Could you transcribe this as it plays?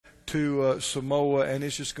to Samoa, and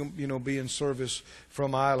it's just going to be in service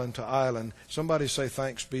from island to island. Somebody say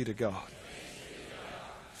thanks be to God.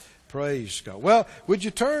 Praise God. Well, would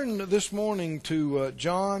you turn this morning to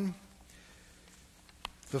John,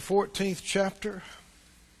 the 14th chapter?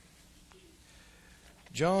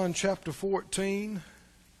 John chapter 14.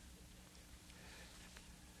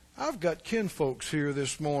 I've got kinfolks here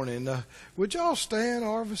this morning. Would y'all stand,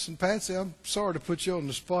 Arvis and Patsy? I'm sorry to put you on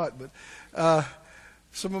the spot, but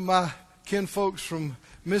some of my kinfolks from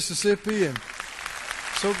Mississippi, and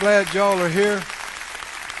so glad y'all are here.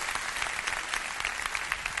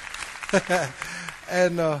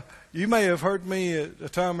 And you may have heard me a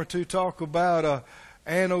time or two talk about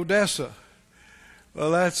Ann Odessa.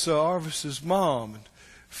 Well, that's Arvis's mom, and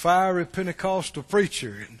fiery Pentecostal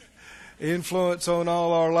preacher, and influence on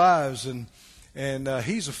all our lives. And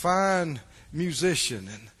he's a fine musician,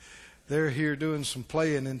 and they're here doing some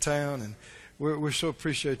playing in town, and we so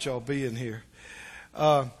appreciate y'all being here.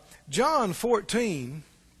 John 14,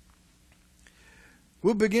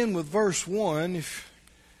 we'll begin with verse 1. If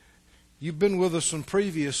you've been with us on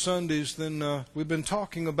previous Sundays, then we've been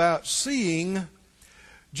talking about seeing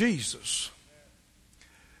Jesus.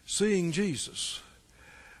 Seeing Jesus.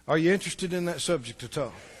 Are you interested in that subject at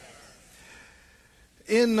all?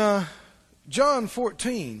 In John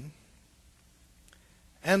 14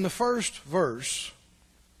 and the first verse,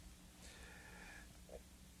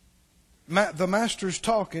 the Master's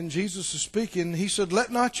talking, Jesus is speaking. He said,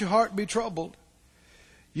 "Let not your heart be troubled.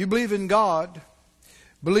 You believe in God,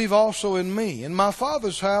 believe also in me. In my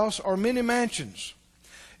Father's house are many mansions.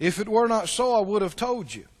 If it were not so, I would have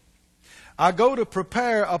told you. I go to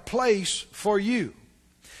prepare a place for you.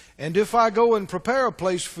 And if I go and prepare a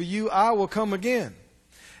place for you, I will come again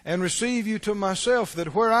and receive you to myself,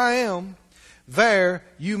 that where I am, there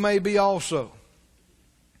you may be also."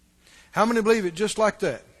 How many believe it just like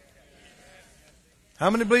that? How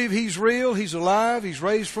many believe He's real, He's alive, He's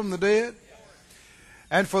raised from the dead?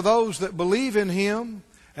 And for those that believe in Him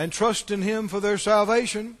and trust in Him for their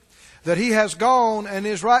salvation, that He has gone and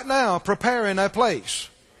is right now preparing a place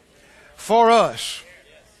for us.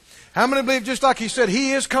 How many believe, just like He said,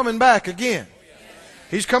 He is coming back again?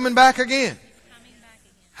 He's coming back again.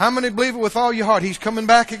 How many believe it with all your heart? He's coming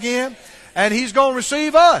back again, and He's going to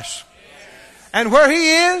receive us. And where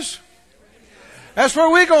He is, that's where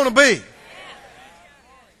we're going to be.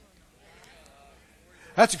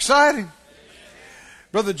 That's exciting.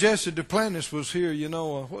 Brother Jesse Duplantis was here,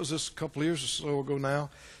 what was this, a couple of years or so ago now,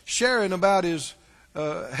 sharing about his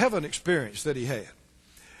heaven experience that he had.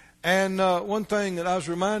 And one thing that I was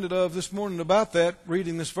reminded of this morning about that,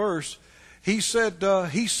 reading this verse, he said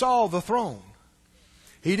he saw the throne.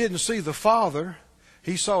 He didn't see the Father.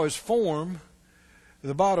 He saw His form at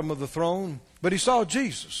the bottom of the throne, but he saw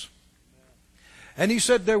Jesus. And he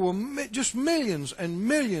said there were just millions and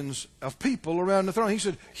millions of people around the throne. He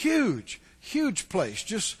said, huge, huge place.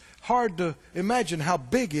 Just hard to imagine how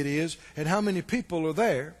big it is and how many people are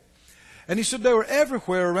there. And he said they were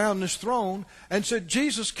everywhere around this throne, and said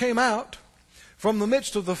Jesus came out from the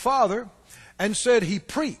midst of the Father and said He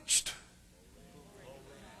preached.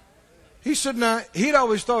 He said, now, he'd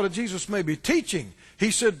always thought of Jesus maybe teaching.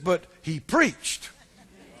 He said, but He preached.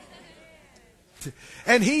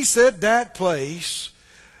 And he said that place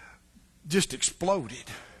just exploded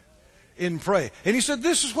in prayer. And he said,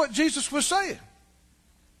 this is what Jesus was saying.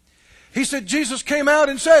 He said, Jesus came out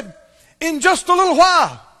and said, in just a little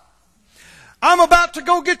while, I'm about to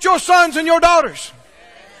go get your sons and your daughters.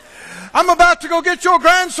 I'm about to go get your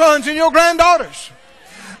grandsons and your granddaughters.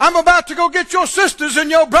 I'm about to go get your sisters and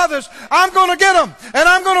your brothers. I'm going to get them, and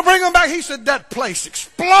I'm going to bring them back. He said that place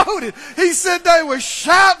exploded. He said they were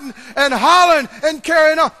shouting and hollering and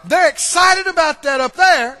carrying on. They're excited about that up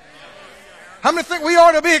there. How many think we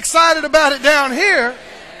ought to be excited about it down here?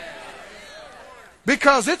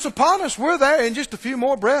 Because it's upon us. We're there. In just a few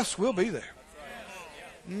more breaths, we'll be there.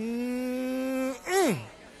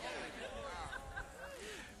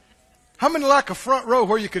 How many like a front row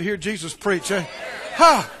where you could hear Jesus preach? Eh?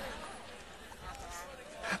 Huh.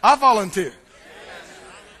 I volunteer.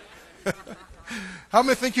 How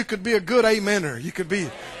many think you could be a good amener? You could be,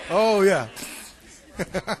 oh yeah.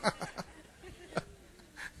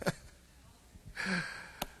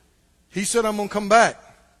 He said, I'm going to come back.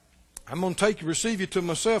 I'm going to take you, receive you to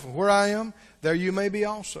myself. And where I am, there you may be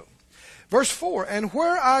also. Verse 4, and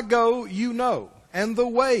where I go, you know, and the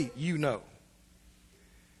way you know.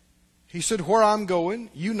 He said, where I'm going,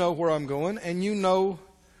 you know where I'm going, and you know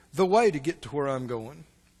the way to get to where I'm going.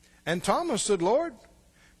 And Thomas said, Lord,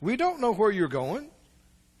 we don't know where you're going,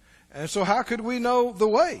 and so how could we know the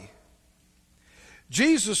way?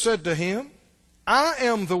 Jesus said to him, I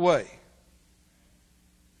am the way.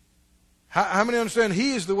 How many understand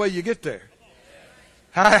He is the way you get there?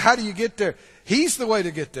 How do you get there? He's the way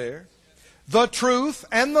to get there. The truth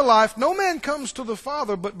and the life. No man comes to the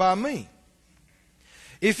Father but by me.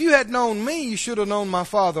 If you had known me, you should have known my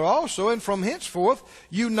Father also, and from henceforth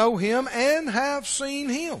you know Him and have seen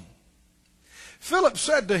Him. Philip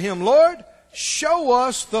said to Him, Lord, show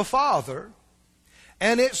us the Father,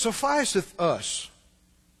 and it sufficeth us.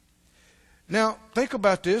 Now, think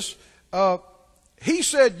about this. He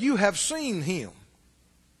said, you have seen Him.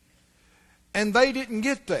 And they didn't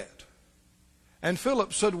get that. And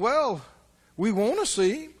Philip said, well, we want to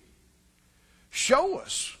see Him. Show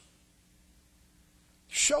us.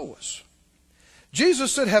 Show us.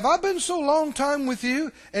 Jesus said, have I been so long time with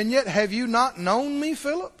you, and yet have you not known me,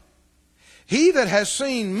 Philip? He that has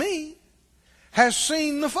seen me has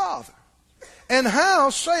seen the Father. And how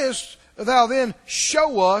sayest thou then,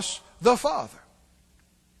 show us the Father?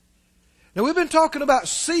 Now we've been talking about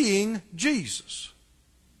seeing Jesus.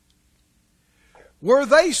 Were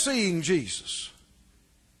they seeing Jesus?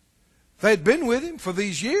 They'd been with Him for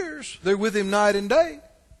these years. They're with Him night and day.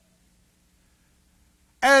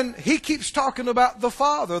 And He keeps talking about the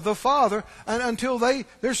Father, and until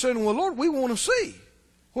they're saying, well, Lord, we want to see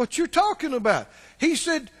what you're talking about. He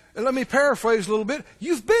said, let me paraphrase a little bit,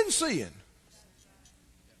 you've been seeing.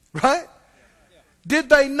 Right? Did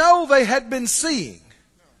they know they had been seeing?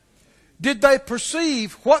 Did they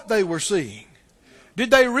perceive what they were seeing?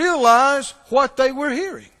 Did they realize what they were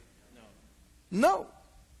hearing? No.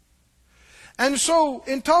 And so,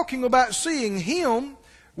 in talking about seeing Him,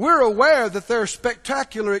 we're aware that there are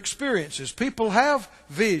spectacular experiences. People have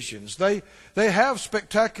visions. They have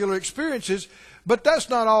spectacular experiences, but that's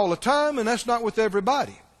not all the time, and that's not with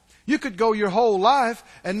everybody. You could go your whole life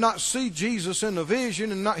and not see Jesus in a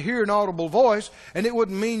vision and not hear an audible voice, and it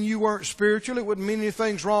wouldn't mean you weren't spiritual. It wouldn't mean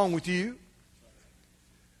anything's wrong with you.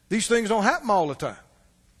 These things don't happen all the time.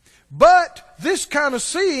 But this kind of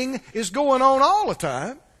seeing is going on all the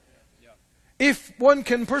time if one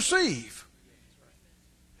can perceive.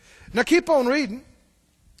 Now keep on reading.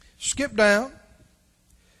 Skip down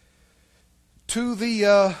to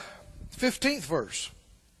the 15th verse.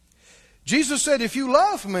 Jesus said, if you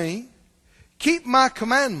love me, keep my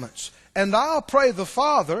commandments, and I'll pray the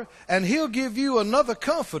Father, and He'll give you another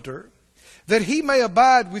comforter, that He may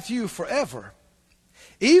abide with you forever.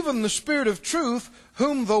 Even the Spirit of truth,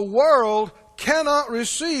 whom the world cannot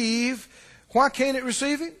receive. Why can't it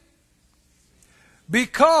receive Him?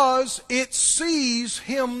 Because it sees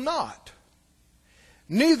Him not.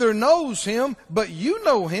 Neither knows Him, but you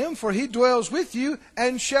know Him, for He dwells with you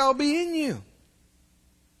and shall be in you.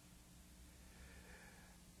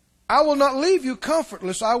 I will not leave you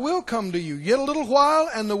comfortless. I will come to you. Yet a little while,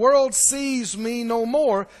 and the world sees me no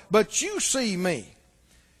more, but you see me.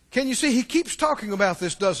 Can you see? He keeps talking about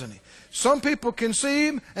this, doesn't he? Some people can see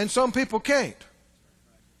Him, and some people can't.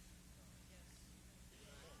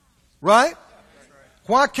 Right?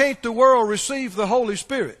 Why can't the world receive the Holy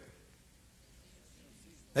Spirit?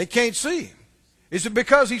 They can't see Him. Is it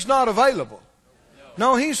because He's not available?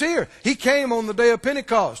 No, He's here. He came on the day of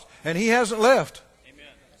Pentecost, and He hasn't left.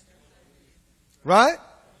 Right?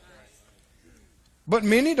 But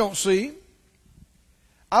many don't see Him.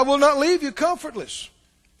 I will not leave you comfortless.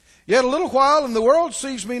 Yet a little while, and the world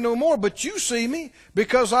sees me no more, but you see me.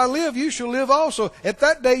 Because I live, you shall live also. At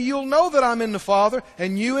that day you'll know that I'm in the Father,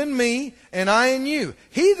 and you in me, and I in you.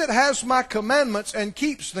 He that has my commandments and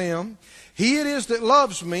keeps them, he it is that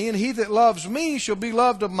loves me, and he that loves me shall be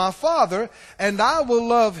loved of my Father, and I will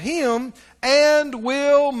love him, and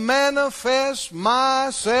will manifest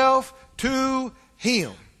myself to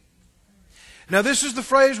him. Now this is the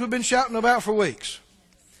phrase we've been shouting about for weeks.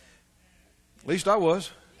 At least I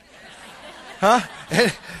was. Huh?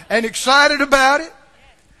 And excited about it.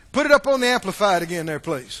 Put it up on the Amplified again there,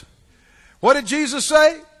 please. What did Jesus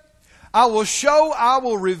say? I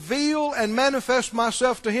will reveal and manifest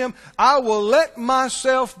myself to him. I will let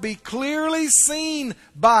myself be clearly seen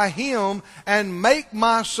by him and make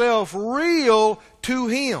myself real to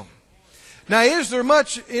him. Now, is there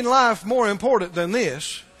much in life more important than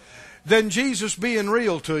this? Than Jesus being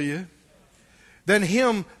real to you? Than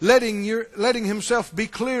him letting himself be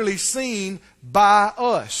clearly seen by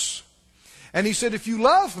us? And he said, if you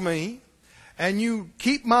love me and you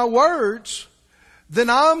keep my words, then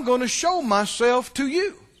I'm going to show myself to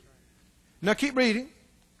you. Now keep reading.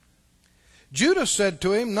 Judas said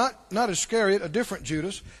to him, not Iscariot, a different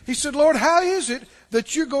Judas. He said, Lord, how is it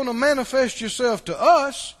that you're going to manifest yourself to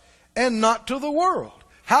us and not to the world?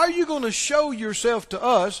 How are you going to show yourself to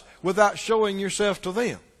us without showing yourself to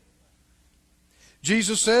them?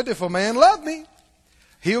 Jesus said, if a man love me,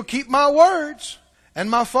 He'll keep my words, and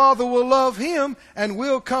my Father will love him, and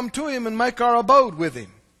we'll come to him and make our abode with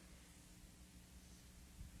him.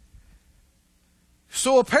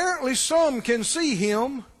 So apparently some can see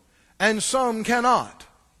him, and some cannot.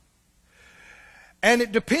 And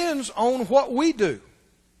it depends on what we do.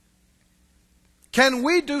 Can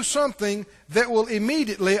we do something that will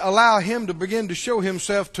immediately allow him to begin to show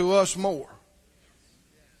himself to us more?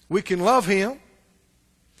 We can love him,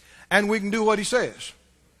 and we can do what he says.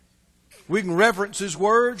 We can reverence his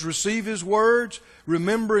words, receive his words,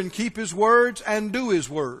 remember and keep his words, and do his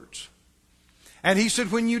words. And he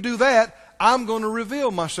said, when you do that, I'm going to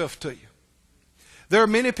reveal myself to you. There are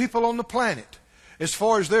many people on the planet, as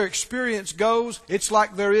far as their experience goes, it's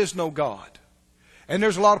like there is no God. And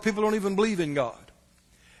there's a lot of people who don't even believe in God.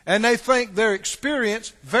 And they think their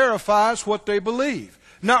experience verifies what they believe,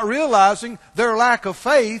 not realizing their lack of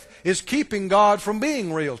faith is keeping God from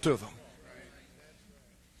being real to them.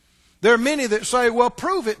 There are many that say, well,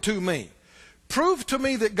 prove it to me. Prove to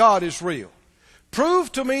me that God is real.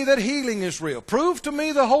 Prove to me that healing is real. Prove to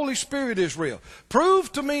me the Holy Spirit is real.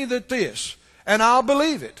 Prove to me that this, and I'll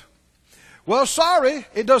believe it. Well, sorry,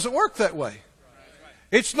 it doesn't work that way.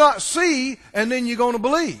 It's not see, and then you're going to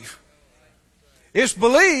believe. It's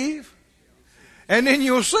believe, and then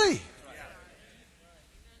you'll see.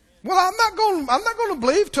 Well, I'm not going to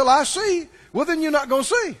believe till I see. Well, then you're not going to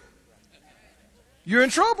see. You're in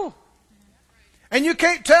trouble. And you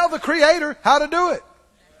can't tell the Creator how to do it.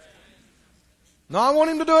 No, I want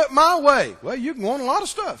him to do it my way. Well, you can want a lot of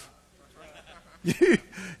stuff. You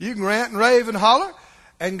can rant and rave and holler,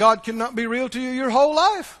 and God cannot be real to you your whole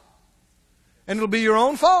life. And it'll be your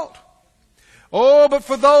own fault. Oh, but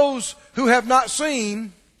for those who have not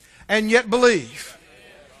seen and yet believe.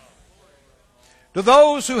 To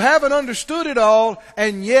those who haven't understood it all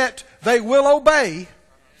and yet they will obey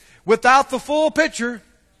without the full picture,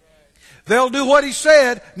 they'll do what he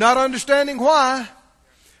said, not understanding why,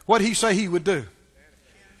 what he said he would do.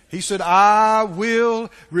 He said, I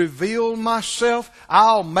will reveal myself.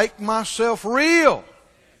 I'll make myself real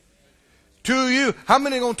to you. How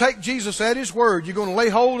many are going to take Jesus at his word? You're going to lay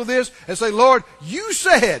hold of this and say, Lord, you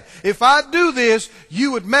said if I do this,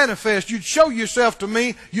 you would manifest. You'd show yourself to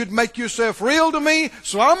me. You'd make yourself real to me.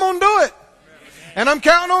 So I'm going to do it. And I'm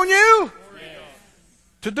counting on you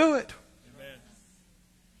to do it.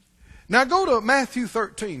 Now go to Matthew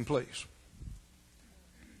 13, please.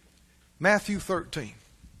 Matthew 13.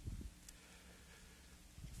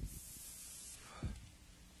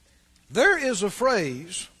 There is a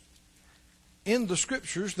phrase in the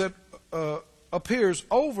Scriptures that appears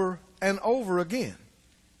over and over again.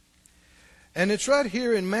 And it's right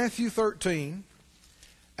here in Matthew 13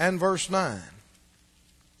 and verse 9.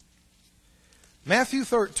 Matthew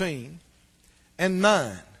 13 and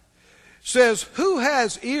 9 says, who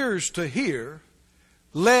has ears to hear,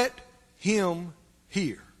 let him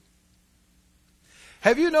hear.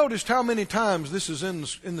 Have you noticed how many times this is in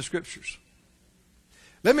the Scriptures?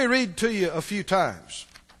 Let me read to you a few times.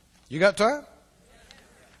 You got time?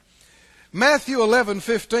 Matthew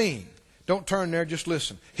 11:15. Don't turn there, just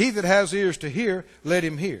listen. He that has ears to hear, let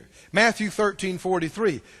him hear. Matthew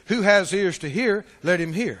 13:43. Who has ears to hear, let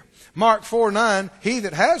him hear. Mark 4:9. He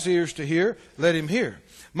that has ears to hear, let him hear.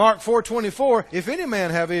 Mark 4:24. If any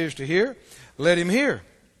man have ears to hear, let him hear.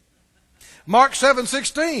 Mark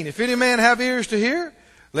 7:16. If any man have ears to hear,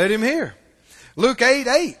 let him hear. Luke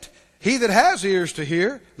 8:8. He that has ears to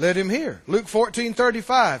hear, let him hear. Luke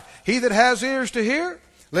 14:35. He that has ears to hear,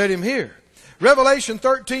 let him hear. Revelation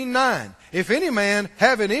 13:9. If any man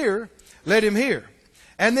have an ear, let him hear.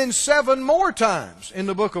 And then 7 more times in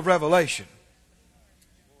the book of Revelation.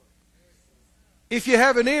 If you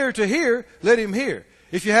have an ear to hear, let him hear.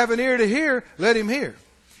 If you have an ear to hear, let him hear.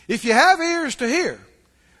 If you have ears to hear,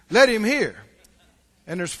 let him hear.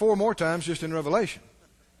 And there's 4 more times just in Revelation.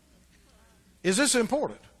 Is this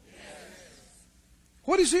important?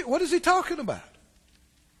 What is he talking about?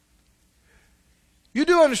 You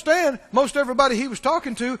do understand, most everybody he was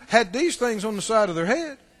talking to had these things on the side of their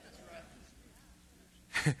head.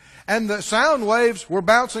 And the sound waves were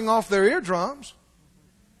bouncing off their eardrums.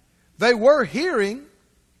 They were hearing.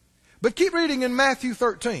 But keep reading in Matthew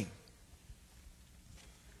 13.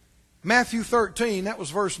 Matthew 13, that was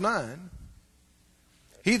verse 9.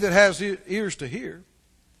 He that has ears to hear,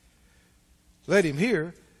 let him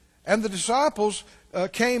hear. And the disciples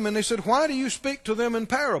came and they said, why do you speak to them in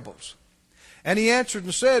parables? And he answered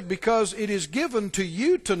and said, because it is given to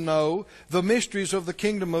you to know the mysteries of the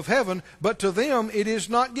kingdom of heaven, but to them it is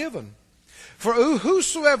not given. For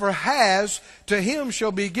whosoever has, to him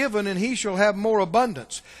shall be given, and he shall have more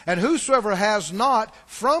abundance. And whosoever has not,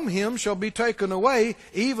 from him shall be taken away,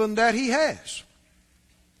 even that he has.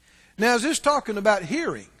 Now, is this talking about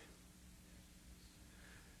hearing?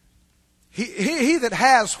 He that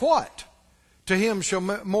has what? To him shall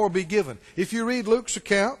more be given. If you read Luke's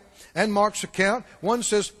account and Mark's account, one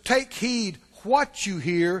says, take heed what you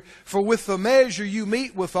hear, for with the measure you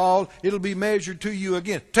meet withal, it'll be measured to you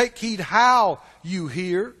again. Take heed how you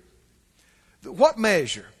hear. What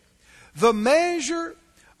measure? The measure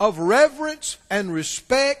of reverence and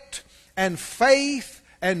respect and faith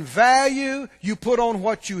and value you put on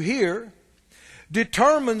what you hear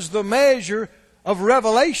determines the measure of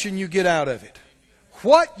revelation you get out of it.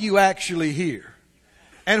 What you actually hear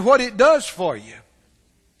and what it does for you.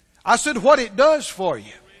 I said what it does for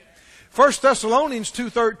you. 1 Thessalonians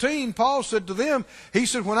 2:13, Paul said to them, he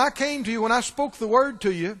said, when I came to you, when I spoke the word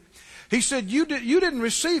to you, he said, you didn't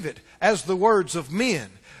receive it as the words of men,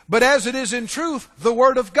 but as it is in truth the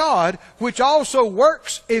word of God, which also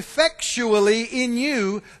works effectually in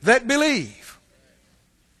you that believe.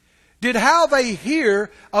 Did how they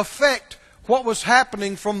hear affect what was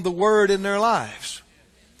happening from the word in their lives?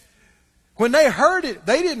 When they heard it,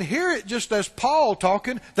 they didn't hear it just as Paul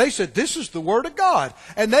talking. They said, this is the Word of God.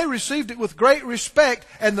 And they received it with great respect.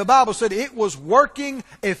 And the Bible said it was working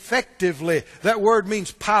effectively. That word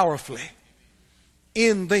means powerfully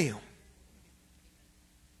in them.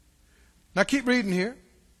 Now keep reading here.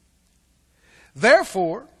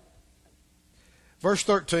 Therefore, verse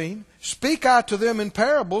 13, speak I to them in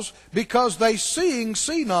parables, because they seeing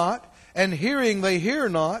see not, and hearing they hear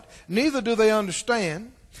not, neither do they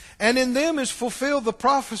understand. And in them is fulfilled the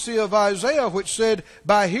prophecy of Isaiah, which said,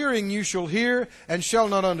 by hearing you shall hear, and shall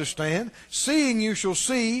not understand. Seeing you shall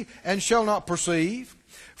see, and shall not perceive.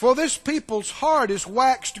 For this people's heart is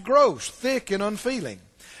waxed gross, thick and unfeeling.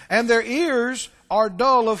 And their ears are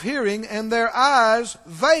dull of hearing, and their eyes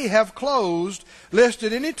they have closed, lest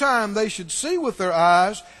at any time they should see with their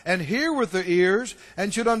eyes, and hear with their ears,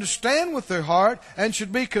 and should understand with their heart, and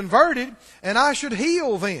should be converted, and I should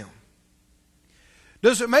heal them.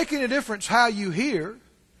 Does it make any difference how you hear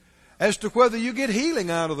as to whether you get healing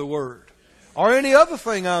out of the Word or any other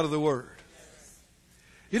thing out of the Word?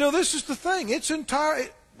 You know, this is the thing. It's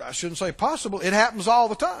I shouldn't say possible. It happens all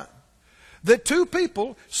the time. That two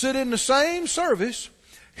people sit in the same service,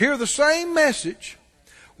 hear the same message.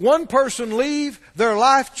 One person leave, their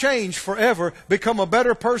life change forever, become a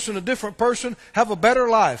better person, a different person, have a better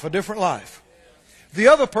life, a different life. The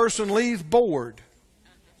other person leave bored.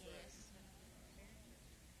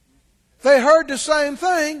 They heard the same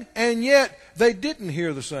thing, and yet they didn't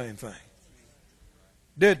hear the same thing.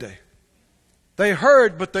 Did they? They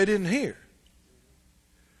heard, but they didn't hear.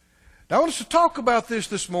 Now, I want us to talk about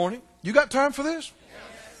this morning. You got time for this?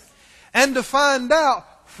 Yes. And to find out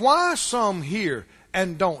why some hear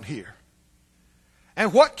and don't hear.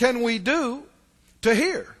 And what can we do to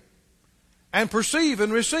hear and perceive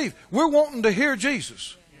and receive? We're wanting to hear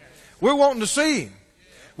Jesus. We're wanting to see Him.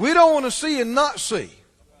 We don't want to see and not see.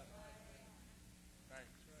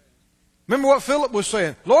 Remember what Philip was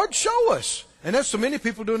saying? Lord, show us. And that's so many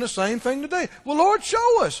people doing the same thing today. Well, Lord,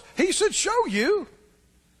 show us. He said, show you.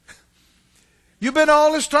 You've been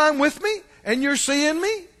all this time with me, and you're seeing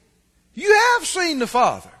me. You have seen the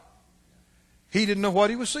Father. He didn't know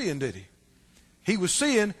what he was seeing, did he? He was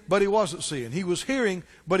seeing, but he wasn't seeing. He was hearing,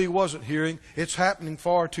 but he wasn't hearing. It's happening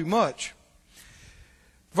far too much.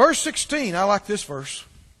 Verse 16, I like this verse.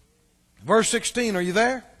 Verse 16, are you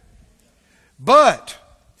there? But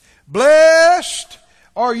blessed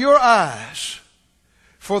are your eyes,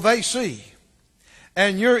 for they see,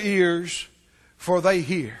 and your ears, for they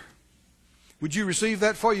hear. Would you receive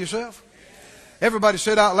that for yourself? Everybody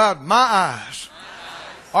said out loud, my eyes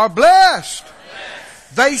are blessed.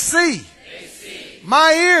 They see.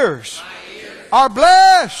 My ears are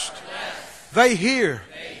blessed. They hear.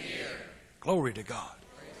 Glory to God.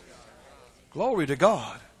 Glory to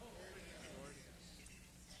God.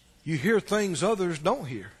 You hear things others don't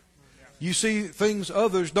hear. You see things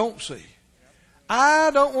others don't see.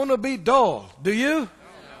 I don't want to be dull. Do you?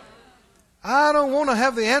 I don't want to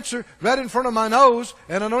have the answer right in front of my nose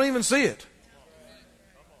and I don't even see it.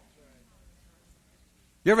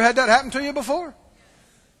 You ever had that happen to you before?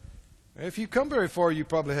 If you come very far, you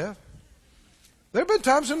probably have. There have been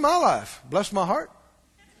times in my life, bless my heart,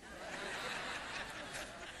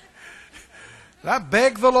 I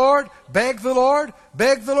beg the Lord, beg the Lord,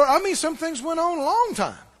 beg the Lord. I mean, some things went on a long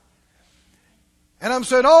time. And I'm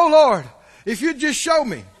saying, oh Lord, if you'd just show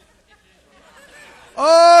me.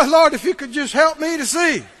 Oh Lord, if you could just help me to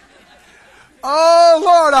see. Oh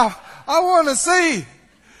Lord, I want to see.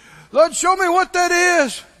 Lord, show me what that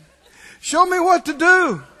is. Show me what to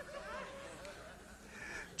do.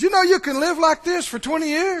 Do you know you can live like this for 20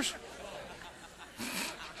 years?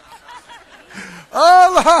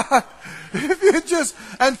 Oh, Lord. If you just,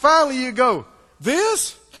 and finally you go,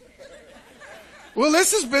 this? Well,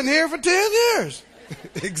 this has been here for 10 years.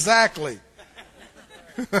 Exactly.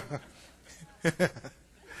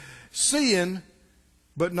 Seeing,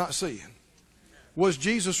 but not seeing. Was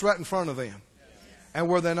Jesus right in front of them? And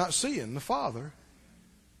were they not seeing the Father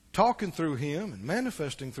talking through Him and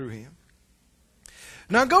manifesting through Him?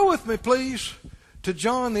 Now go with me, please, to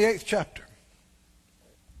John the 8th chapter.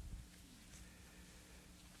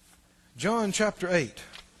 John chapter 8.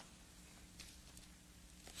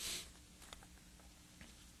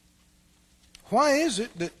 Why is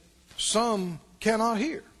it that some cannot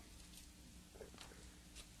hear?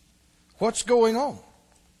 What's going on?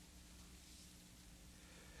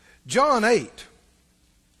 John 8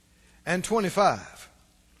 and 25.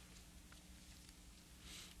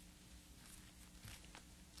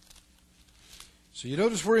 So you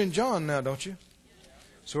notice we're in John now, don't you?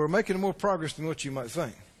 So we're making more progress than what you might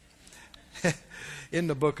think in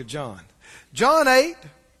the book of John. John 8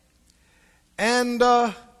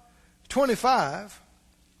 and 25.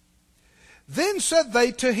 Then said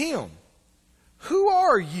they to him, who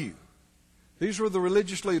are you? These were the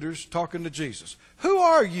religious leaders talking to Jesus. Who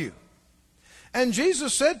are you? And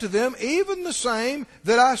Jesus said to them, even the same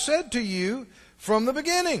that I said to you from the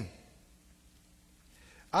beginning.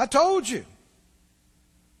 I told you.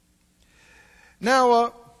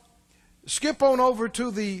 Now, skip on over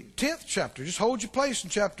to the 10th chapter. Just hold your place in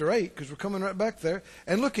chapter 8 because we're coming right back there.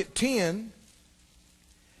 And look at 10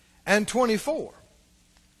 and 24.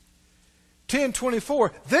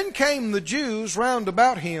 10:24. Then came the Jews round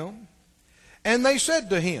about him, and they said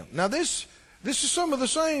to him. Now this is some of the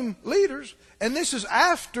same leaders, and this is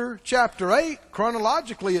after chapter 8.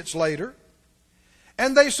 Chronologically it's later.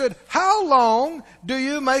 And they said, how long do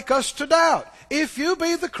you make us to doubt? If you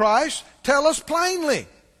be the Christ, tell us plainly.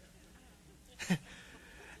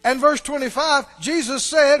 And verse 25, Jesus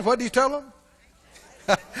said, what did He tell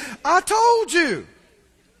them? I told you.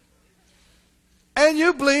 And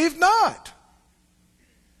you believed not.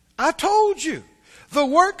 I told you. The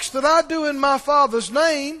works that I do in my Father's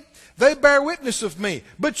name, they bear witness of me.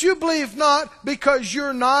 But you believe not because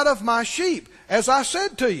you're not of my sheep. As I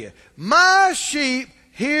said to you, my sheep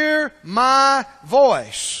hear my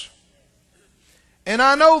voice. And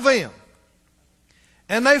I know them.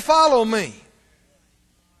 And they follow me.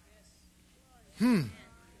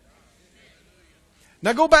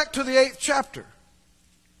 Now go back to the 8th chapter.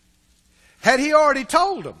 Had He already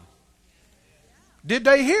told them? Did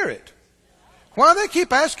they hear it? Why do they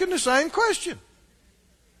keep asking the same question?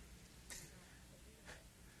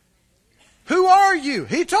 Who are you?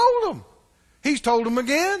 He told them. He's told them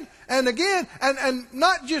again and again. And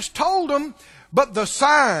not just told them, but the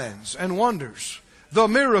signs and wonders, the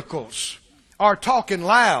miracles are talking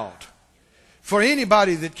loud for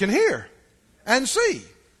anybody that can hear and see.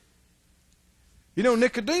 You know,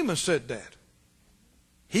 Nicodemus said that.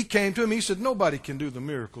 He came to him, he said, nobody can do the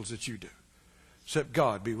miracles that you do except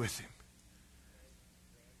God be with him.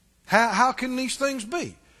 How can these things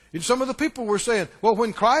be? And some of the people were saying, well,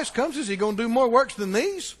 when Christ comes, is He going to do more works than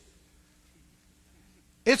these?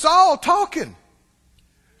 It's all talking.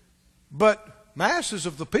 But masses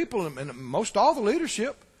of the people and most all the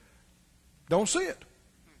leadership don't see it.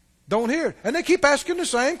 Don't hear it. And they keep asking the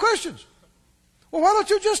same questions. Well, why don't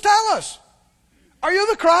you just tell us? Are you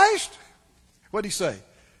the Christ? What did He say?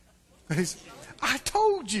 He said, I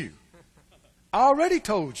told you. I already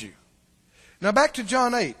told you. Now back to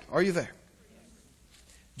John 8. Are you there?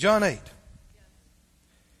 John 8.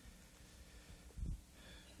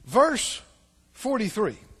 Verse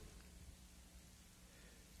 43.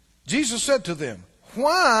 Jesus said to them,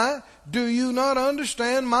 why do you not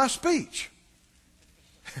understand my speech?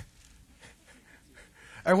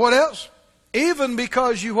 And what else? Even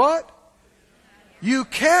because you what? You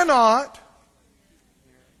cannot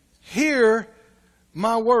hear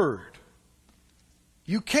my word.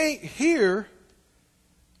 You can't hear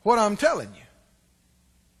what I'm telling you.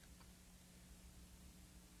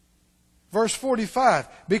 Verse 45,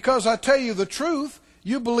 because I tell you the truth,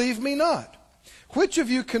 you believe me not. Which of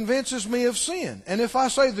you convinces me of sin? And if I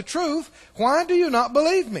say the truth, why do you not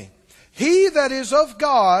believe me? He that is of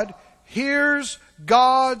God hears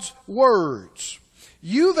God's words.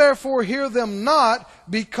 You therefore hear them not,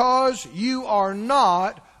 because you are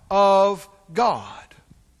not of God.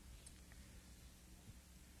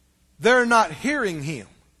 They're not hearing Him.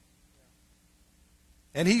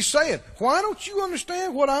 And he's saying, why don't you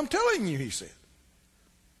understand what I'm telling you, he said.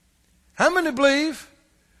 How many believe?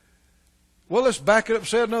 Well, let's back it up,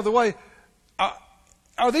 say it another way.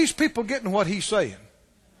 Are these people getting what he's saying?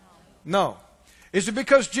 No. Is it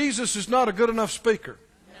because Jesus is not a good enough speaker?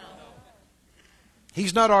 No.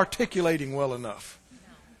 He's not articulating well enough.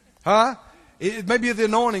 Huh? Maybe the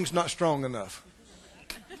anointing's not strong enough.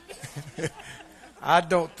 I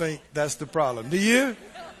don't think that's the problem. Do you?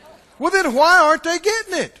 Well, then why aren't they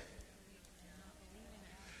getting it?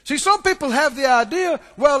 See, some people have the idea,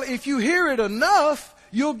 well, if you hear it enough,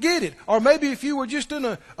 you'll get it. Or maybe if you were just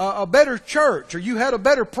in a better church, or you had a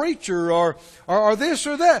better preacher, or this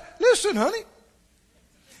or that. Listen, honey.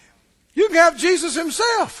 You can have Jesus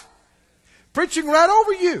himself preaching right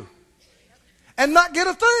over you and not get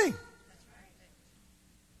a thing.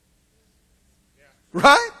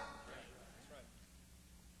 Right?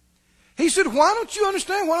 He said, why don't you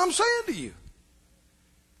understand what I'm saying to you?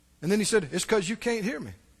 And then he said, it's because you can't hear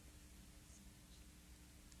me.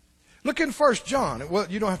 Look in 1 John. Well,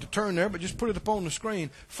 you don't have to turn there, but just put it up on the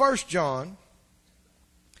screen. 1 John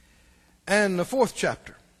and the 4th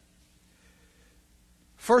chapter.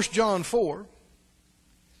 1 John 4.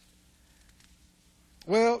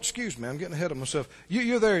 Well, excuse me, I'm getting ahead of myself.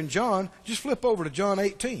 You're there in John. Just flip over to John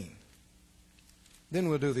 18. Then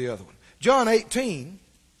we'll do the other one. John 18.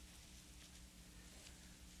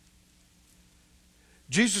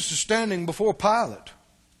 Jesus is standing before Pilate.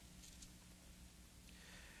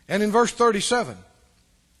 And in verse 37,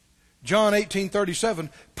 John 18:37,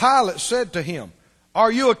 Pilate said to him,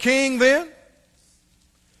 are you a king then?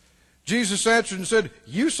 Jesus answered and said,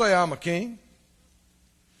 you say I'm a king.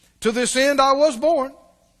 To this end I was born,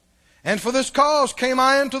 and for this cause came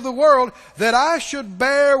I into the world, that I should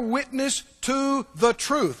bear witness to the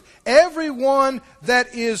truth. Everyone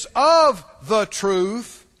that is of the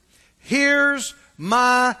truth hears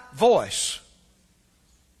my voice.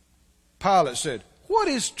 Pilate said, what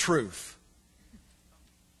is truth?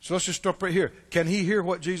 So let's just stop right here. Can he hear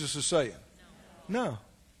what Jesus is saying? No.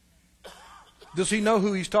 Does he know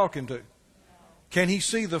who he's talking to? Can he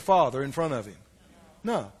see the Father in front of him?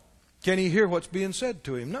 No. Can he hear what's being said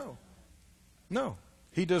to him? No. No.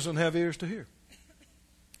 He doesn't have ears to hear.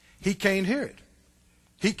 He can't hear it.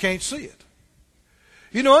 He can't see it.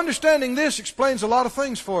 You know, understanding this explains a lot of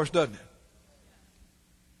things for us, doesn't it?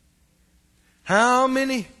 How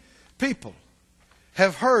many people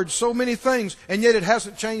have heard so many things, and yet it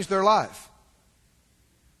hasn't changed their life?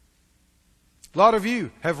 A lot of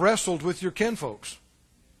you have wrestled with your kinfolks.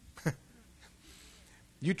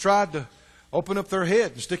 You tried to open up their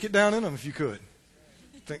head and stick it down in them if you could.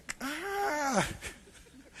 Think,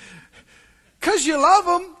 because you love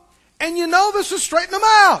them, and you know this will straighten them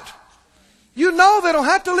out. You know they don't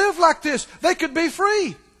have to live like this. They could be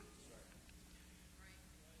free.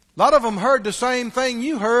 A lot of them heard the same thing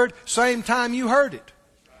you heard, same time you heard it.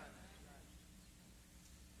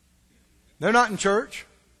 They're not in church.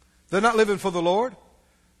 They're not living for the Lord.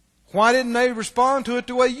 Why didn't they respond to it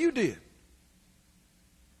the way you did?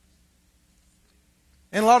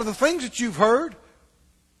 And a lot of the things that you've heard,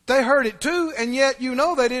 they heard it too, and yet you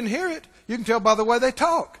know they didn't hear it. You can tell by the way they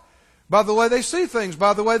talk, by the way they see things,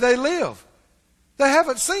 by the way they live. They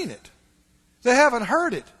haven't seen it. They haven't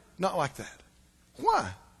heard it. Not like that.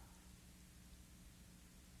 Why?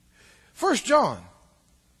 1 John.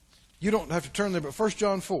 You don't have to turn there, but 1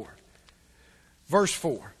 John 4. Verse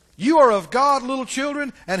 4. You are of God, little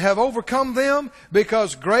children, and have overcome them,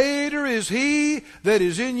 because greater is He that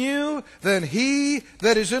is in you than he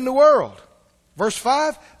that is in the world. Verse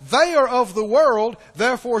 5. They are of the world,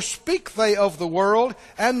 therefore speak they of the world,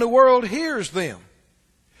 and the world hears them.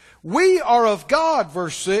 We are of God,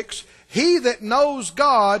 verse 6. He that knows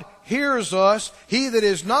God hears us. He that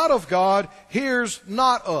is not of God hears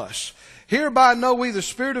not us. Hereby know we the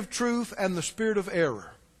spirit of truth and the spirit of error.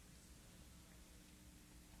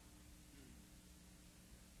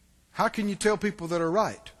 How can you tell people that are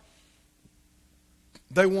right?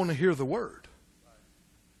 They want to hear the word.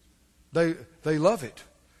 They love it.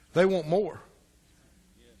 They want more.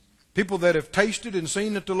 People that have tasted and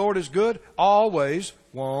seen that the Lord is good always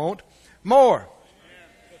want more.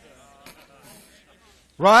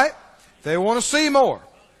 Right? They want to see more.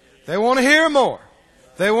 They want to hear more.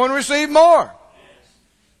 They want to receive more.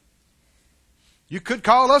 You could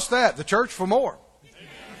call us that, the church for more.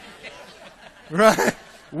 Right?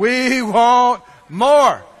 We want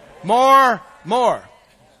more. More. More.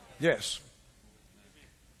 Yes.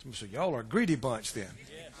 So y'all are a greedy bunch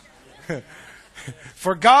then.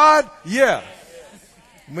 For God, yeah.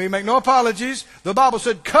 We make no apologies. The Bible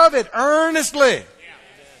said, covet earnestly.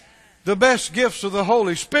 The best gifts of the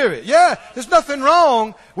Holy Spirit. Yeah, there's nothing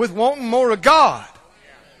wrong with wanting more of God.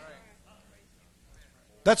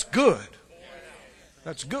 That's good.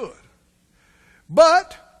 That's good.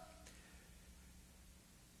 But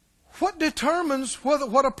what determines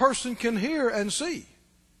what a person can hear and see?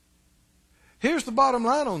 Here's the bottom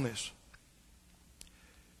line on this.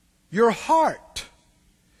 Your heart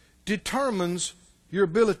determines your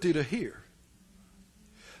ability to hear.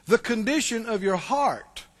 The condition of your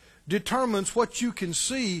heart determines what you can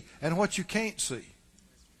see and what you can't see.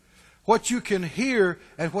 What you can hear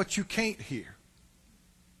and what you can't hear.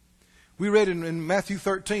 We read in Matthew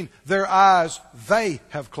 13, their eyes they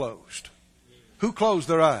have closed. Who closed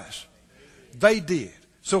their eyes? They did.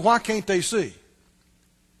 So why can't they see?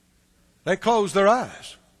 They closed their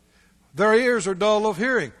eyes. Their ears are dull of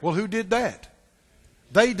hearing. Well, who did that?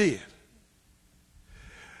 They did.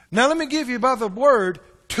 Now let me give you by the word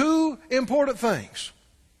two important things.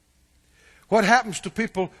 What happens to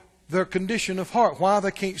people, their condition of heart, why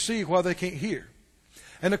they can't see, why they can't hear.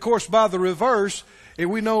 And of course, by the reverse, if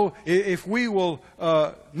we know if we will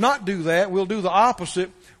not do that, we'll do the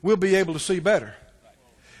opposite, we'll be able to see better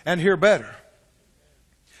and hear better.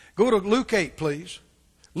 Go to Luke 8, please.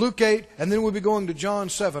 Luke 8, and then we'll be going to John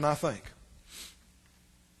 7, I think.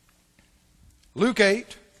 Luke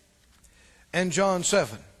 8 and John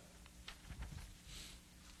 7.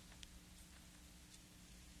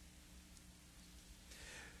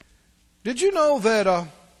 Did you know that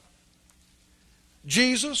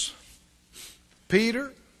Jesus,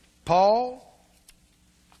 Peter, Paul,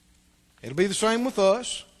 it'll be the same with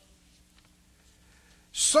us.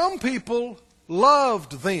 Some people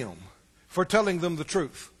loved them for telling them the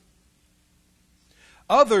truth.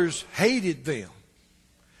 Others hated them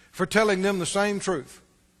for telling them the same truth.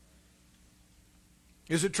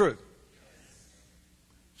 Is it true?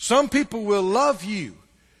 Some people will love you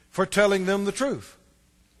for telling them the truth.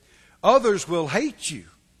 Others will hate you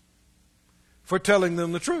for telling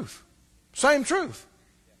them the truth. Same truth.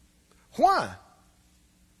 Why?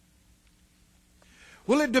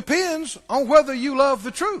 Well, it depends on whether you love the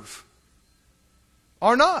truth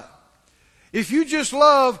or not. If you just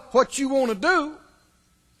love what you want to do,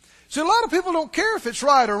 see, a lot of people don't care if it's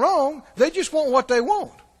right or wrong. They just want what they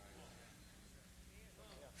want.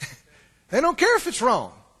 They don't care if it's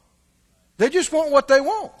wrong. They just want what they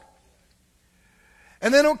want.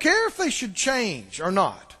 And they don't care if they should change or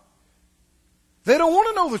not. They don't want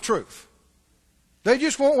to know the truth. They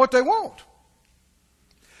just want what they want.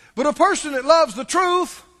 But a person that loves the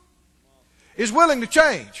truth is willing to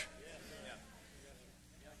change.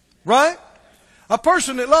 Right? A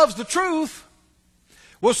person that loves the truth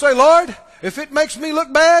will say, Lord, if it makes me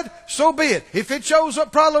look bad, so be it. If it shows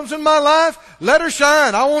up problems in my life, let her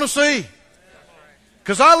shine. I want to see.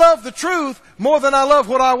 Because I love the truth more than I love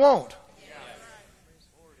what I want.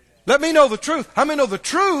 Let me know the truth. How many know the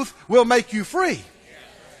truth will make you free?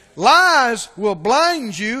 Lies will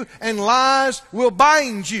blind you and lies will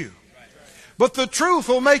bind you. But the truth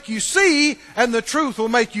will make you see and the truth will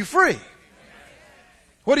make you free.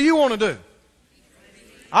 What do you want to do?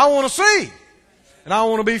 I want to see. And I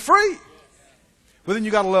want to be free. But then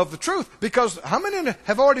you got to love the truth. Because how many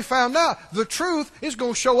have already found out the truth is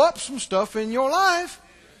going to show up some stuff in your life?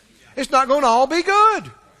 It's not going to all be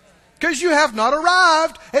good. Because you have not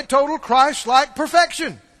arrived at total Christ-like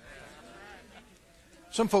perfection.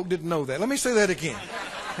 Some folk didn't know that. Let me say that again.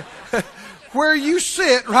 Where you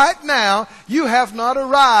sit right now, you have not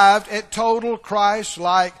arrived at total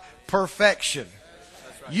Christ-like perfection.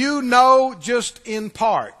 You know just in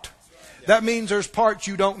part. That means there's parts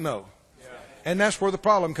you don't know. And that's where the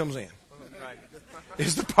problem comes in.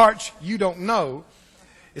 Is the parts you don't know.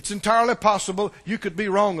 It's entirely possible you could be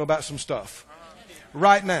wrong about some stuff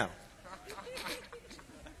right now.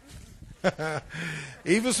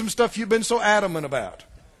 Even some stuff you've been so adamant about.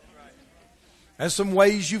 And some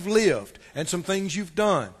ways you've lived. And some things you've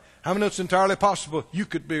done. How many know it's entirely possible you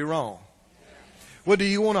could be wrong? Well, do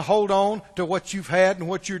you want to hold on to what you've had and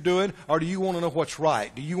what you're doing? Or do you want to know what's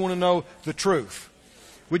right? Do you want to know the truth?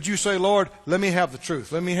 Would you say, Lord, let me have the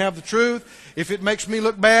truth. Let me have the truth. If it makes me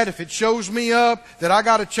look bad, if it shows me up that I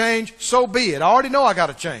got to change, so be it. I already know I got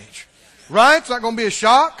to change. Right? It's not going to be a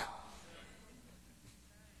shock.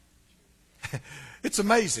 It's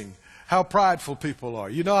amazing how prideful people are.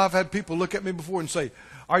 You know, I've had people look at me before and say,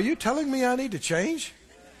 are you telling me I need to change?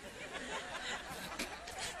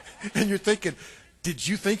 And you're thinking, did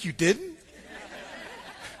you think you didn't?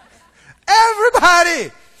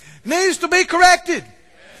 Everybody needs to be corrected.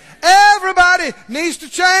 Everybody needs to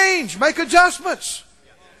change, make adjustments,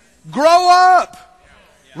 grow up.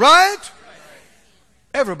 Right?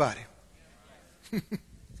 Everybody.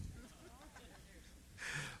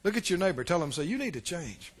 Look at your neighbor. Tell him, say, you need to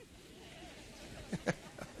change.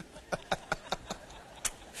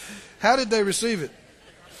 How did they receive it?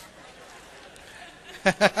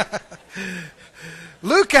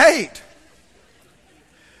 Luke 8.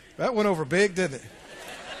 That went over big, didn't it?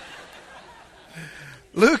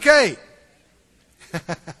 Luke 8.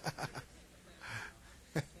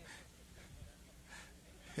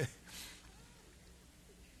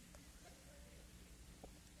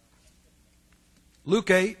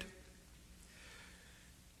 Luke 8.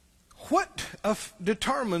 What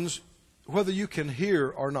determines whether you can hear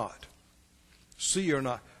or not, see or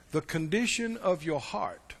not? The condition of your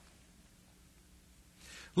heart.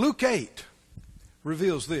 Luke 8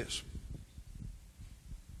 reveals this.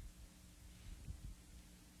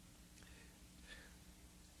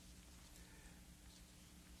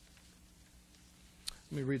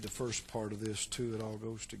 Let me read the first part of this too. It all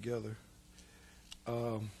goes together.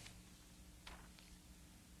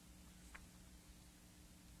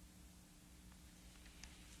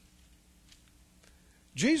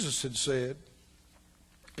 Jesus had said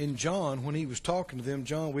in John, when he was talking to them,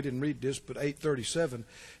 John, we didn't read this, but 8:37,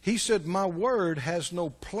 he said, my word has no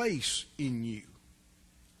place in you.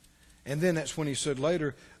 And then that's when he said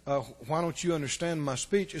later, why don't you understand my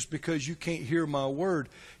speech? It's because you can't hear my word.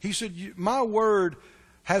 He said, my word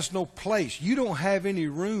has no place. You don't have any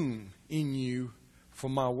room in you for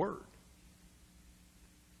my word.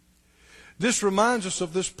 This reminds us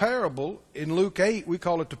of this parable in Luke 8. We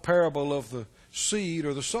call it the parable of the seed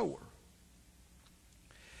or the sower.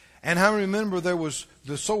 And how many remember there was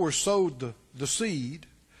the sower sowed the seed,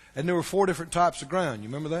 and there were 4 different types of ground. You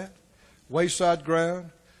remember that? Wayside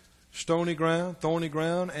ground, stony ground, thorny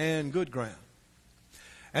ground, and good ground.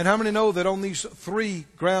 And how many know that on these 3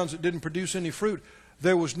 grounds that didn't produce any fruit,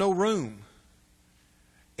 there was no room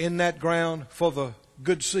in that ground for the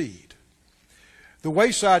good seed? The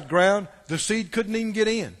wayside ground, the seed couldn't even get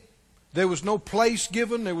in. There was no place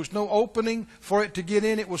given. There was no opening for it to get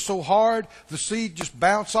in. It was so hard, the seed just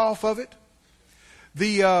bounced off of it.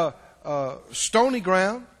 The stony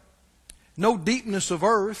ground, no deepness of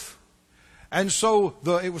earth. And so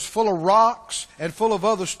it was full of rocks and full of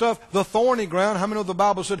other stuff. The thorny ground, how many know the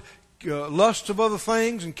Bible said, lusts of other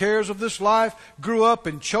things and cares of this life grew up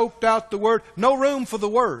and choked out the word. No room for the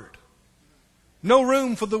word. No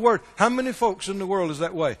room for the word. How many folks in the world is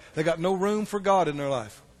that way? They got no room for God in their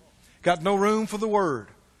life. Got no room for the word.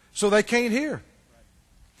 So they can't hear.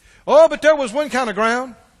 Oh, but there was one kind of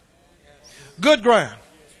ground. Good ground.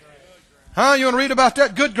 Huh? You want to read about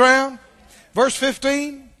that? Good ground. Verse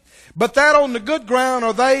 15. But that on the good ground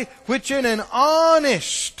are they which in an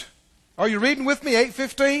honest, are you reading with me?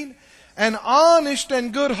 8:15. An honest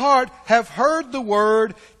and good heart have heard the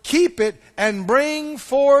word, keep it, and bring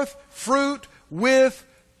forth fruit with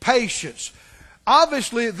patience.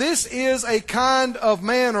 Obviously, this is a kind of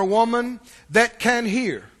man or woman that can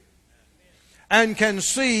hear and can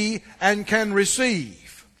see and can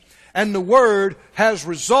receive. And the Word has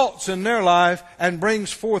results in their life and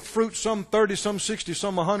brings forth fruit, some 30, some 60,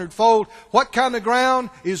 some 100-fold. What kind of ground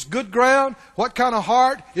is good ground? What kind of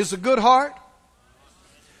heart is a good heart?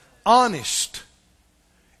 Honest.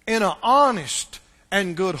 In an honest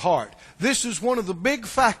and good heart. This is one of the big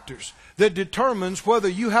factors that determines whether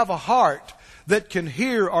you have a heart that can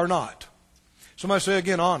hear or not. Somebody say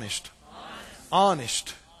again, honest.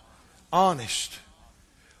 Honest. Honest.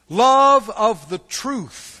 Love of the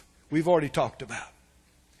truth we've already talked about.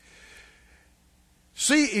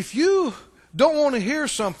 See, if you don't want to hear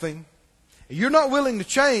something, you're not willing to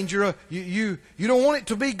change, you don't want it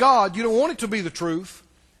to be God, you don't want it to be the truth.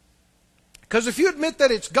 Because if you admit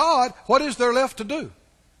that it's God, what is there left to do?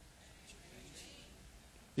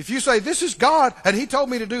 If you say, this is God and He told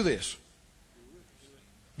me to do this,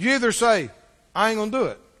 you either say, I ain't going to do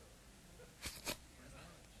it.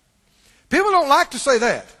 People don't like to say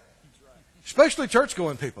that. Especially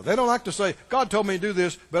church-going people. They don't like to say, God told me to do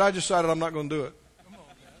this, but I decided I'm not going to do it.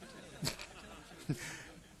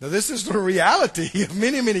 Now, this is the reality of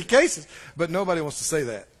many, many cases, but nobody wants to say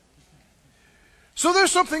that. So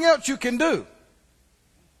there's something else you can do.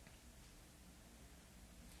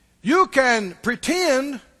 You can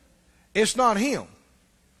pretend it's not Him.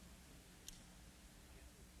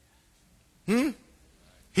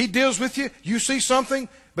 He deals with you. You see something,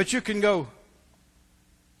 but you can go.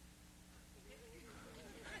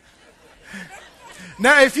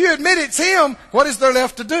 Now, if you admit it's Him, what is there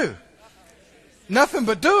left to do? Nothing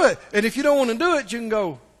but do it. And if you don't want to do it, you can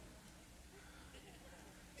go,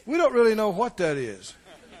 we don't really know what that is.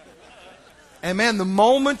 And man, the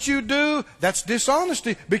moment you do, that's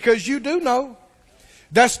dishonesty, because you do know.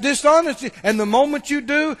 That's dishonesty. And the moment you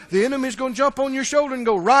do, the enemy's going to jump on your shoulder and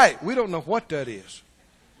go, right, we don't know what that is.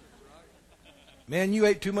 Man, you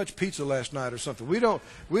ate too much pizza last night or something. We don't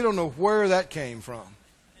know where that came from.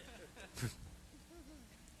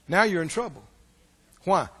 Now you're in trouble.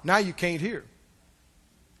 Why? Now you can't hear.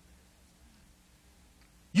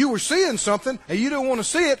 You were seeing something and you didn't want to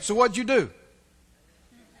see it, so what'd you do?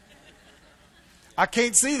 I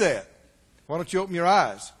can't see that. Why don't you open your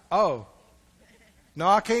eyes? Oh. No,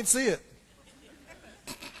 I can't see it.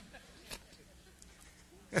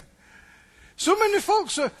 So many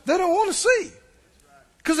folks, they don't want to see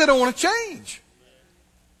because they don't want to change.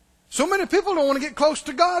 So many people don't want to get close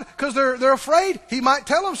to God because they're afraid He might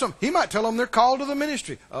tell them something. He might tell them they're called to the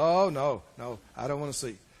ministry. Oh, no, I don't want to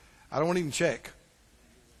see. I don't want to even check.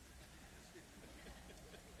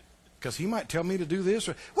 Because He might tell me to do this.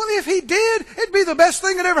 Well, if He did, it'd be the best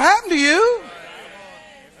thing that ever happened to you.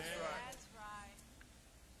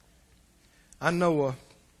 I know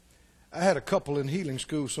I had a couple in healing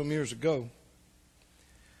school some years ago.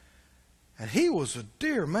 And he was a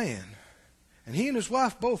dear man. And he and his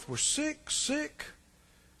wife both were sick,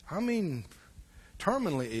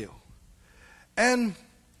 terminally ill. And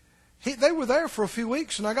they were there for a few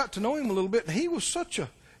weeks, and I got to know him a little bit. And he was such a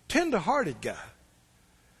tender-hearted guy.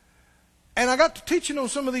 And I got to teaching on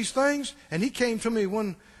some of these things, and he came to me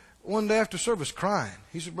one day after service crying.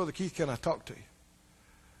 He said, Brother Keith, can I talk to you?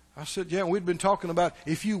 I said, yeah. And we'd been talking about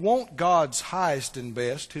if you want God's highest and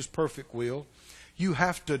best, His perfect will, you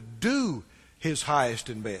have to do His highest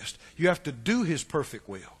and best. You have to do His perfect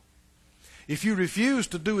will. If you refuse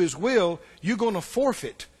to do His will, you're going to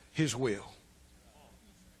forfeit His will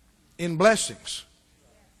in blessings.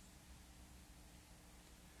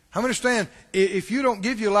 I understand, if you don't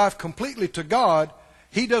give your life completely to God,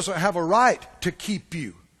 He doesn't have a right to keep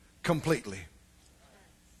you completely.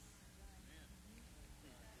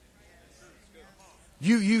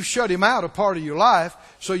 You've shut Him out a part of your life,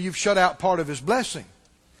 so you've shut out part of His blessing.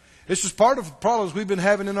 This is part of the problems we've been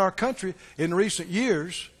having in our country in recent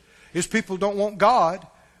years, is people don't want God,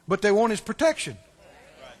 but they want His protection.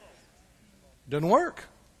 Doesn't work.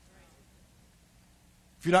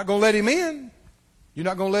 If you're not going to let Him in, you're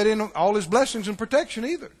not going to let in all His blessings and protection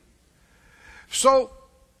either. So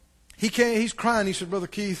he's crying. He said, Brother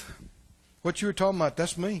Keith, what you were talking about,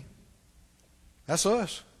 that's me. That's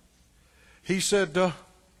us. He said,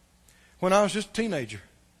 when I was just a teenager,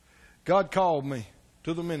 God called me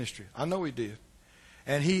to the ministry. I know He did.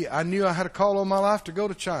 And I knew I had a call on my life to go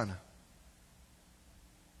to China.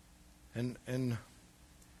 And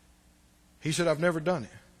he said, I've never done it.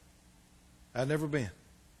 I've never been.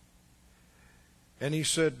 And he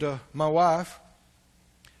said, my wife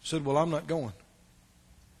said, well, I'm not going.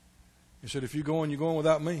 He said, if you're going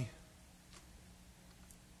without me.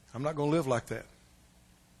 I'm not going to live like that.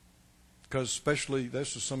 Because especially,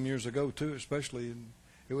 this was some years ago too, especially,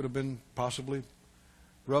 it would have been possibly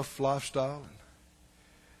rough lifestyle.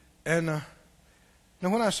 And now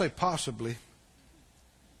when I say possibly,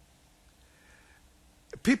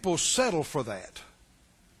 people settle for that.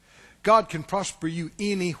 God can prosper you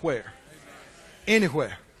anywhere.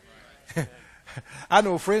 Anywhere. I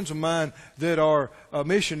know friends of mine that are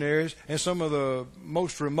missionaries in some of the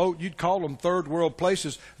most remote, you'd call them third world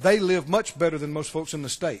places. They live much better than most folks in the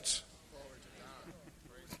States.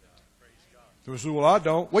 They say, well, I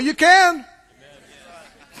don't. Well, you can.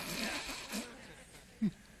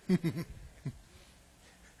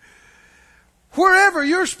 Wherever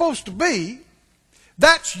you're supposed to be,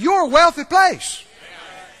 that's your wealthy place.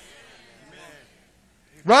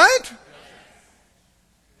 Right?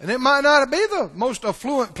 And it might not be the most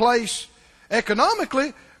affluent place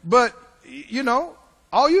economically, but,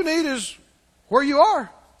 all you need is where you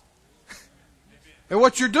are and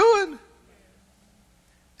what you're doing.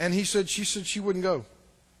 And she said she wouldn't go.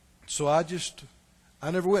 So I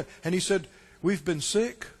never went. And he said, we've been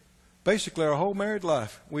sick basically our whole married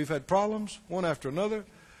life. We've had problems, one after another.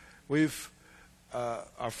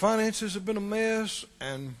 Our finances have been a mess.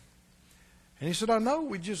 And he said, I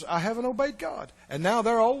know, I haven't obeyed God. And now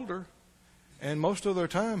they're older, and most of their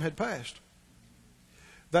time had passed.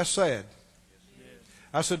 That's sad.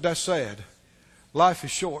 I said, that's sad. Life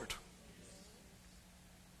is short.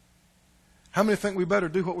 How many think we better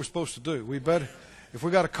do what we're supposed to do? We better, if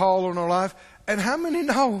we got a call on our life. And how many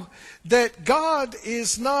know that God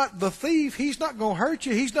is not the thief? He's not going to hurt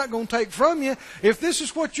you. He's not going to take from you. If this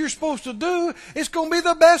is what you're supposed to do, it's going to be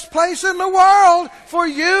the best place in the world for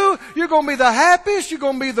you. You're going to be the happiest. You're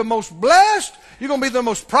going to be the most blessed. You're going to be the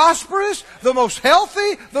most prosperous, the most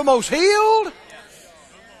healthy, the most healed.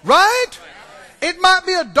 Right? It might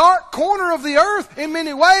be a dark corner of the earth in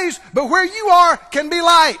many ways, but where you are can be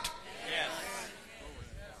light.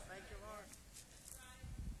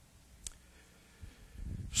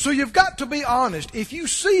 So you've got to be honest. If you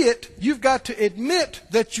see it, you've got to admit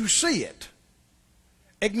that you see it.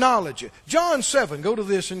 Acknowledge it. John 7. Go to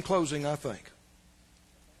this in closing, I think.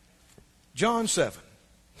 John 7.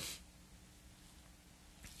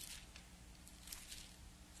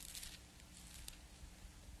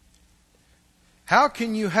 How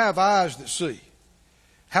can you have eyes that see?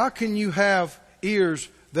 How can you have ears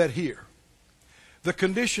that hear? The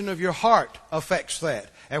condition of your heart affects that.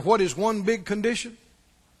 And what is one big condition?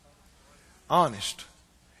 Honest.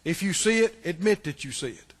 If you see it, admit that you see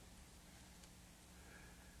it.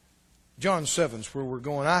 John 7 is where we're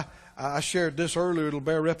going. I shared this earlier. It'll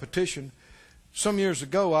bear repetition. Some years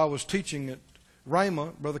ago, I was teaching at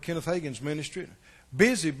Rhema, Brother Kenneth Hagin's ministry.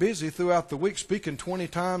 Busy throughout the week, speaking 20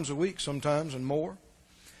 times a week sometimes and more.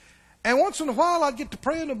 And once in a while, I'd get to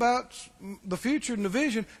praying about the future and the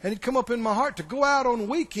vision, and it'd come up in my heart to go out on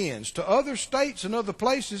weekends to other states and other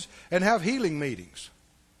places and have healing meetings.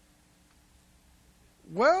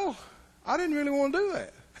 Well, I didn't really want to do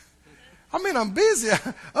that. I mean, I'm busy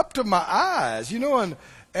up to my eyes,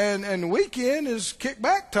 and weekend is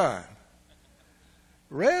kickback time.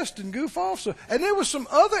 Rest and goof off. So, and there were some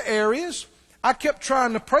other areas I kept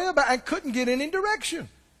trying to pray about and couldn't get any direction.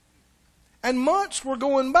 And months were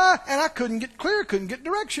going by and I couldn't get clear, couldn't get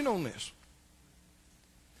direction on this.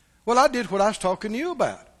 Well, I did what I was talking to you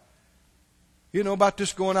about. About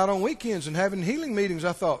this going out on weekends and having healing meetings.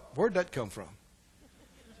 I thought, where'd that come from?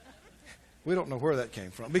 We don't know where that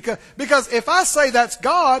came from. Because if I say that's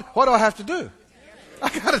God, what do I have to do? I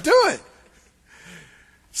got to do it.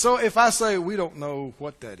 So if I say we don't know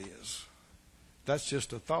what that is, that's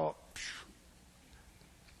just a thought.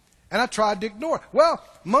 And I tried to ignore it. Well,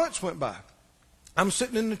 months went by. I'm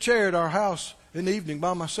sitting in the chair at our house in the evening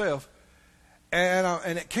by myself,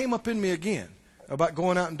 and it came up in me again about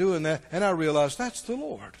going out and doing that, and I realized that's the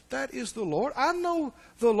Lord. That is the Lord. I know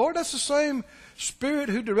the Lord. That's the same Spirit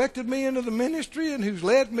who directed me into the ministry and who's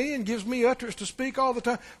led me and gives me utterance to speak all the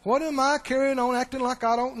time. What am I carrying on acting like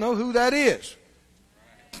I don't know who that is?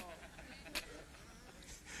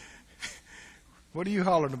 What are you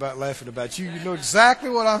hollering about, laughing about? You know exactly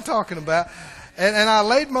what I'm talking about. And I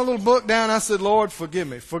laid my little book down. I said, Lord, forgive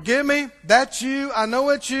me. Forgive me. That's you. I know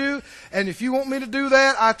it's you. And if you want me to do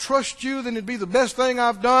that, I trust you. Then it'd be the best thing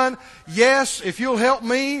I've done. Yes, if you'll help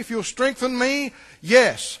me, if you'll strengthen me,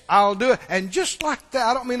 yes, I'll do it. And just like that,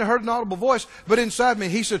 I don't mean to hurt an audible voice, but inside me,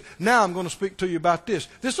 he said, now I'm going to speak to you about this.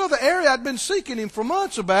 This other area I'd been seeking him for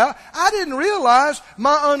months about, I didn't realize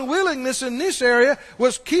my unwillingness in this area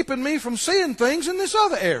was keeping me from seeing things in this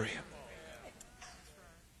other area.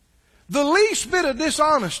 The least bit of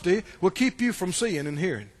dishonesty will keep you from seeing and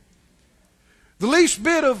hearing. The least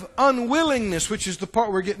bit of unwillingness, which is the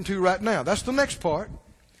part we're getting to right now. That's the next part.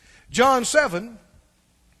 John 7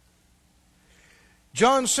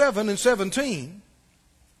 and 17.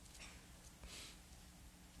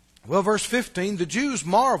 Well, verse 15, the Jews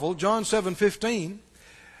marveled, John 7:15,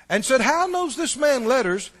 and said, how knows this man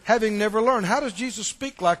letters, having never learned? How does Jesus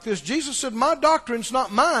speak like this? Jesus said, my doctrine's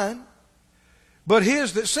not mine, but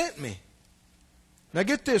his that sent me. Now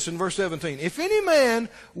get this in verse 17. If any man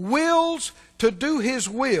wills to do his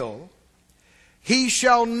will, he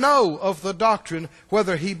shall know of the doctrine,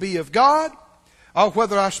 whether he be of God or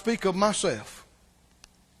whether I speak of myself.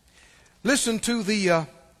 Listen to the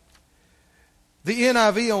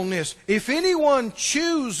NIV on this. If anyone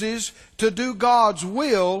chooses to do God's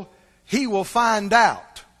will, he will find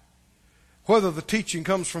out whether the teaching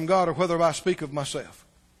comes from God or whether I speak of myself.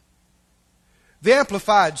 The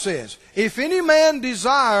Amplified says, if any man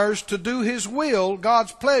desires to do his will,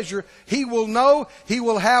 God's pleasure, he will know, he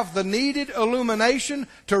will have the needed illumination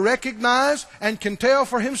to recognize and can tell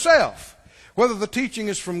for himself whether the teaching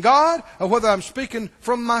is from God or whether I'm speaking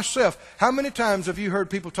from myself. How many times have you heard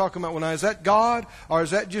people talking about, well, now, is that God or is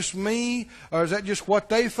that just me or is that just what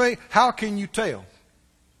they think? How can you tell?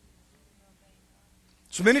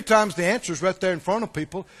 So many times the answer is right there in front of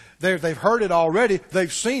people. They've heard it already.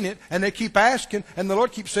 They've seen it. And they keep asking. And the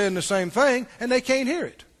Lord keeps saying the same thing. And they can't hear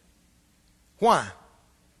it. Why?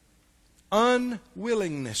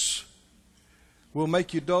 Unwillingness will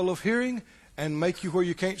make you dull of hearing and make you where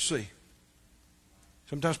you can't see.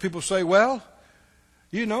 Sometimes people say, well,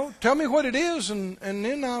 tell me what it is and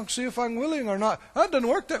then I'll see if I'm willing or not. That doesn't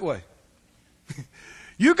work that way.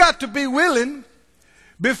 You got to be willing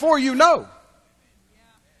before you know.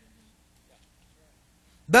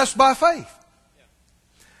 That's by faith.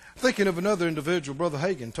 Thinking of another individual, Brother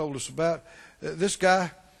Hagin told us about. This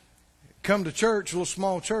guy come to church, a little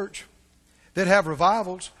small church. They'd have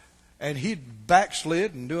revivals, and he'd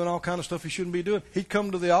backslid and doing all kind of stuff he shouldn't be doing. He'd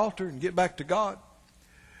come to the altar and get back to God.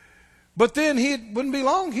 But then wouldn't be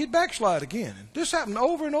long, he'd backslide again. And this happened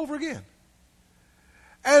over and over again.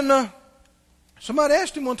 And somebody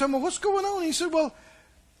asked him one time, well, what's going on? And he said, well,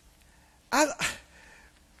 I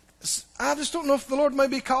just don't know if the Lord may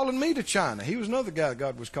be calling me to China. He was another guy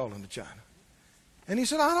God was calling to China. And he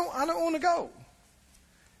said, I don't want to go.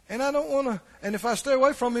 And I don't want to, and if I stay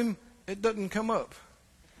away from him, it doesn't come up.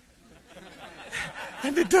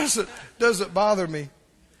 And it doesn't bother me.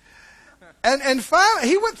 And finally,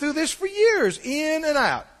 he went through this for years, in and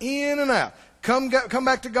out, in and out. Come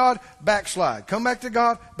back to God, backslide. Come back to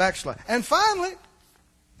God, backslide. And finally,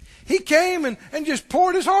 he came and just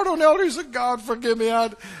poured his heart on the altar. He said, God, forgive me.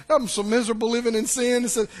 I'm so miserable living in sin. He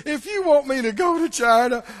said, if you want me to go to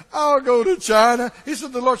China, I'll go to China. He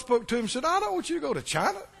said, the Lord spoke to him and said, I don't want you to go to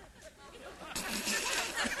China.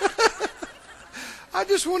 I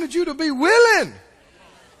just wanted you to be willing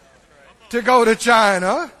to go to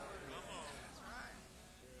China.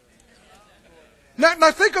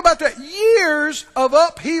 Now think about that. Years of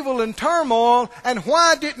upheaval and turmoil, and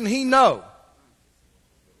why didn't he know?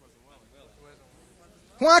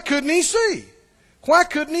 Why couldn't he see? Why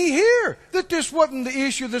couldn't he hear that this wasn't the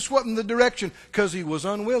issue, this wasn't the direction? Because he was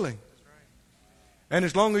unwilling. And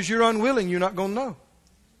as long as you're unwilling, you're not going to know.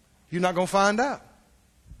 You're not going to find out.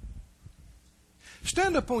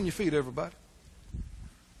 Stand up on your feet, everybody.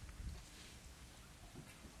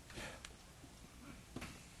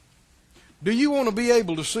 Do you want to be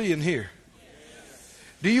able to see and hear?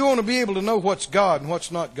 Do you want to be able to know what's God and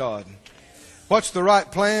what's not God? What's the right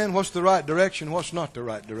plan? What's the right direction? What's not the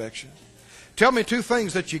right direction? Tell me two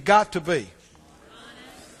things that you got to be.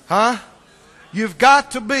 Huh? You've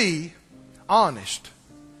got to be honest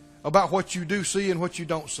about what you do see and what you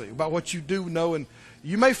don't see. About what you do know. And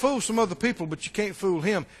you may fool some other people, but you can't fool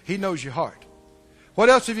Him. He knows your heart. What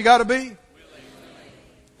else have you got to be?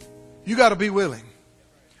 You got to be willing.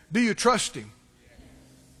 Do you trust Him?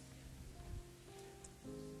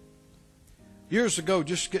 Years ago,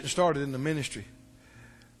 just getting started in the ministry,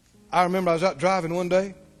 I remember I was out driving one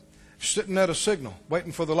day, sitting at a signal,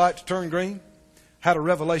 waiting for the light to turn green, had a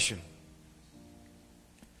revelation.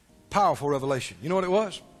 Powerful revelation. You know what it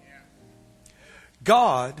was?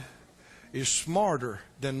 God is smarter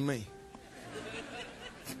than me.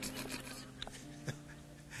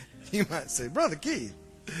 You might say, Brother Keith,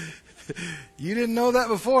 you didn't know that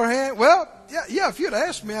beforehand? Well, yeah, if you'd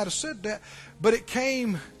asked me, I'd have said that. But it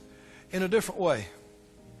came in a different way.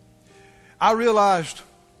 I realized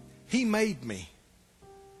He made me.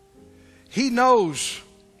 He knows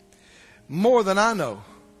more than I know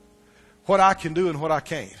what I can do and what I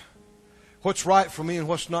can't. What's right for me and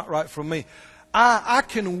what's not right for me. I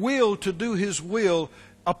can will to do His will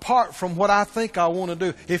apart from what I think I want to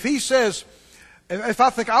do. If He says, if I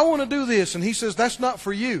think I want to do this and He says that's not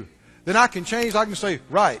for you, then I can change. I can say,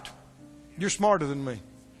 right, you're smarter than me.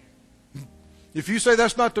 If you say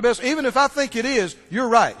that's not the best, even if I think it is, you're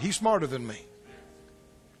right. He's smarter than me.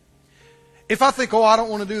 If I think, oh, I don't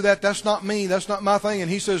want to do that, that's not me, that's not my thing, and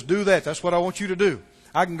He says, do that, that's what I want you to do,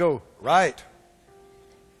 I can go, right.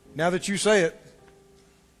 Now that you say it,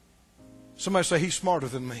 somebody say, He's smarter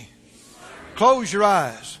than me. Close your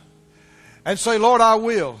eyes and say, Lord, I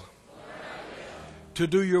will to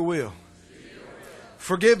do your will.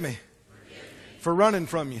 Forgive me for running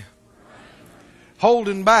from you,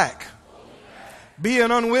 holding back,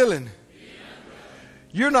 being unwilling.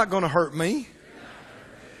 You're not going to hurt me.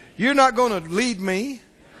 You're not going to lead me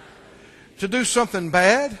to do something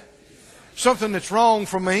bad, something that's wrong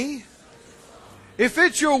for me. If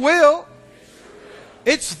it's your will,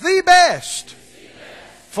 it's the best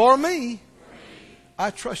for me.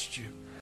 I trust you.